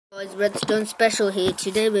Guys, Redstone Special here.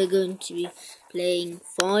 Today we're going to be playing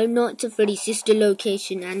Five Nights at Freddy's Sister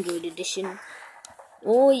Location Android Edition.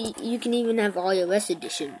 Or you can even have iOS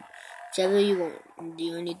Edition. Whichever you want.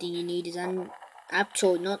 The only thing you need is an App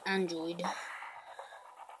Store, not Android.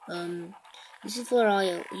 This is for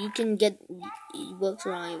iOS. You can get it works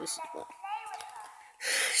for iOS as well.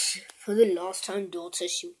 For the last time, daughter,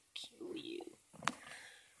 she'll kill you.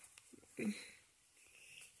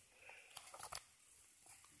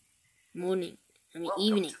 Evening.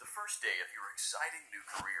 Welcome to the first day of your exciting new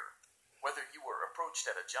career. Whether you were approached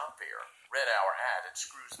at a job fair, read our ad and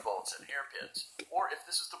screws, bolts, and hairpins, or if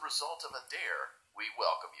this is the result of a dare, we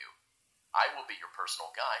welcome you. I will be your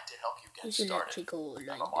personal guide to help you get started.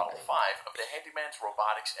 I'm a Model 5 of the Handyman's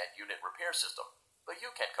Robotics and Unit Repair System, but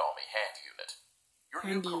you can call me Hand Unit. Your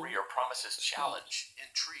new career promises challenge,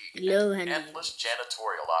 intrigue, and endless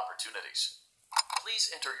janitorial opportunities.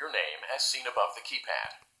 Please enter your name as seen above the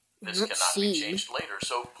keypad. This cannot be changed later,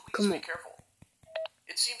 so please be careful.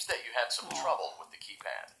 It seems that you had some trouble with the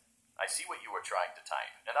keypad. I see what you were trying to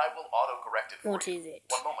type, and I will auto-correct it for you. What is it?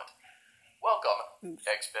 1 moment. Welcome,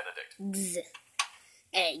 Eggs Benedict.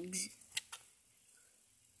 Eggs.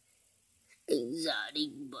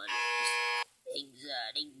 Exotic butters.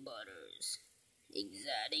 Exotic butters.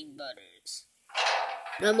 Exotic butters.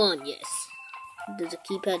 Come on, yes. There's a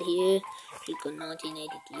keypad here. Click on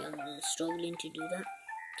 1983. I'm struggling to do that.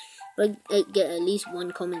 But I get at least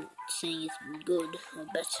one comment saying it's good or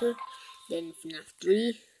better than FNAF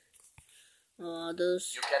 3 or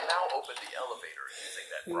others. You can now open the elevator using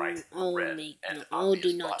that bright red and I'll do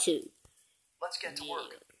obvious not button. too. Let's get to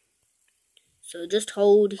work. So just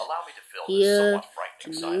hold Allow me to fill this here somewhat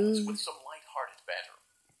frightening silence with some light-hearted banter.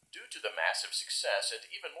 Due to the massive success, and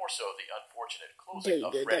even more so the unfortunate closing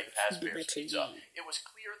of Freddy Fazbear's Pizza, it was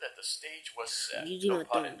clear that the stage was set, no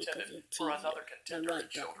pun intended, for another contender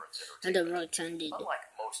in children's entertainment. Unlike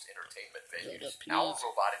most entertainment venues, our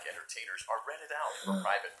robotic entertainers are rented out for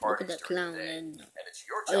private parties during the day, and it's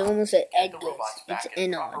your job to get the robots back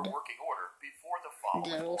in proper working order before the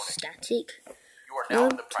following They're all morning. static. You are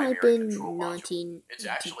now in the Type primary in control module. It's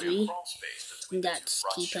actually a 1983. crawl space between That's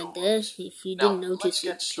the two front keypad showrooms. there. If you Now, didn't notice let's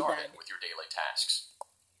get it, too started bad. with your daily tasks.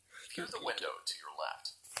 View the window to your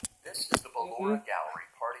left. This is the Ballora Gallery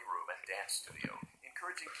Party Room and Dance Studio,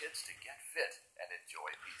 encouraging kids to get fit and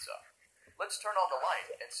enjoy pizza. Let's turn on the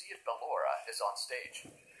light and see if Ballora is on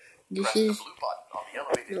stage. This Press is the blue button on the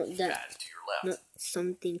elevated keypad to your left. not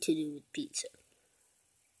something to do with pizza.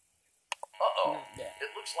 Uh-oh,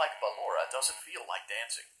 it looks like Ballora doesn't feel like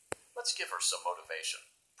dancing. Let's give her some motivation.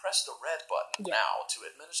 Press the red button now to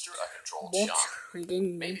administer a controlled shock. I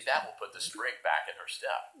didn't know. Maybe that will put the spring back in her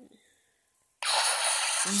step.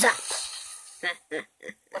 Zap!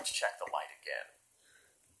 Let's check the light again.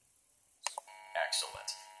 Excellent.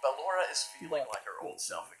 Ballora is feeling like her old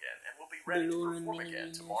self again and will be ready to perform again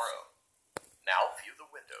tomorrow. Now view the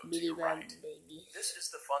window to your right. This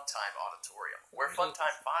is the Funtime Auditorium, where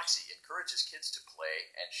Funtime Foxy encourages kids to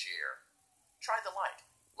play and share. Try the light.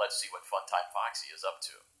 Let's see what Funtime Foxy is up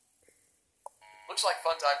to. Looks like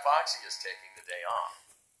Funtime Foxy is taking the day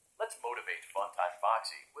off. Let's motivate Funtime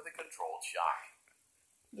Foxy with a controlled shock.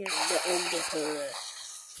 Yeah, the older her.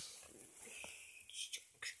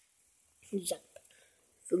 Zap.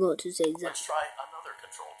 Forgot to say zap. Let's try another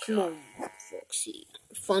controlled shock. Come on, Foxy.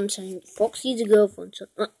 Funtime. Foxy's a girl.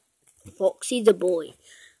 Funtime. Foxy's a boy.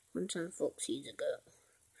 Funtime Foxy's a girl.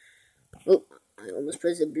 Oh, I almost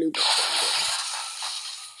pressed the blue button.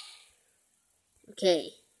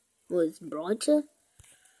 Okay. Was brighter?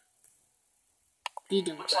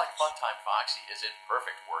 Looks like Funtime Foxy is in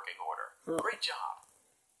perfect working order. Great job.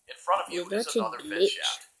 In front of you is another vent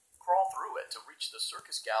shaft. Crawl through it to reach the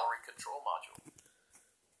Circus Gallery control module.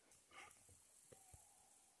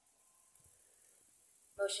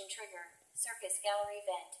 Motion trigger. Circus Gallery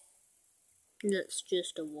vent. That's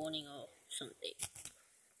just a warning or something.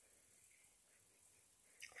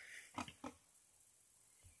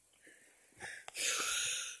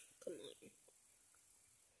 Come on.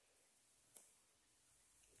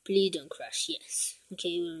 Please don't crash, yes.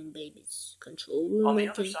 Okay, we're in Baby's control room. On the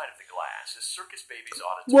other side of the glass is Circus Baby's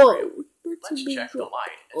auditorium. Whoa! That's Let's a big check the drop.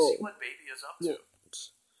 light and see what Baby is up to.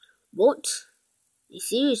 What? Are you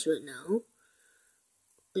serious right now?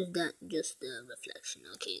 Is that just a reflection?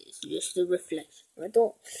 Okay, it's just a reflection. I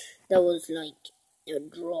thought that was like a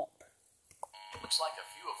drop. Looks like a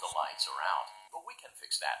few of the lights are out, but we can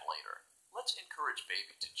fix that later. Let's encourage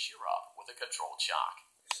Baby to cheer up with a controlled shock.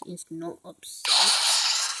 It's not upset.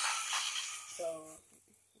 So,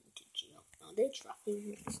 to cheer up. Are they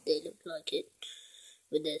tracking? They look like it,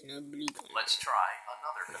 but there's no blue. Let's try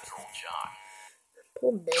another controlled shock.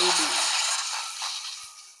 Poor baby.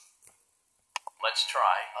 Let's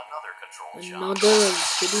try another control shot. Another? Are you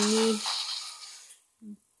kidding me?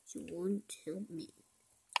 You won't help me.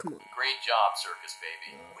 Come on. Great job, Circus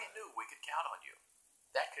Baby. We knew we could count on you.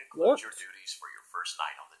 That What? concludes your duties for your first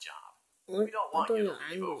night on the job. What? We don't I want thought you you to were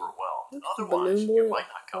leave angry. overwhelmed. What's the Otherwise, balloon you boy? might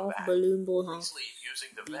not come Half back. balloon boy, half Please leave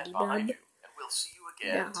using the vent baby behind dad. you, and we'll see you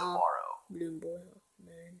again Yeah, tomorrow. balloon boy, half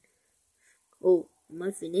man. Oh, am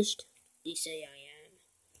I finished? They say I am.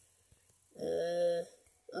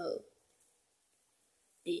 Oh.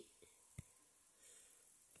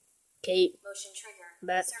 Okay, Motion trigger.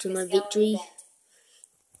 back to Circus my gallery victory.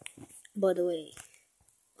 vent. By the way,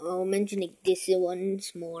 I'll mention this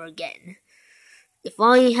once more again. If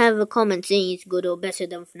I have a comment saying it's good or better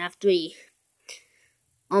than FNAF 3,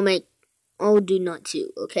 I'll do not too,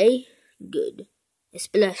 okay? Good.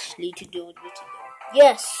 Especially to do it with you.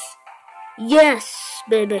 Yes! Yes,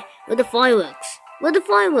 baby! Where the fireworks? Where the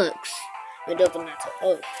fireworks? It doesn't matter.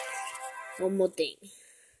 Oh, one more thing.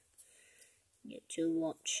 Get to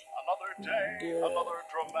watch Another day, the another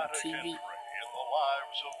dramatic TV. entry in the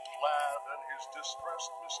lives of Vlad and his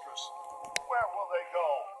distressed mistress. Where will they go?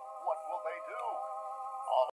 What will they do?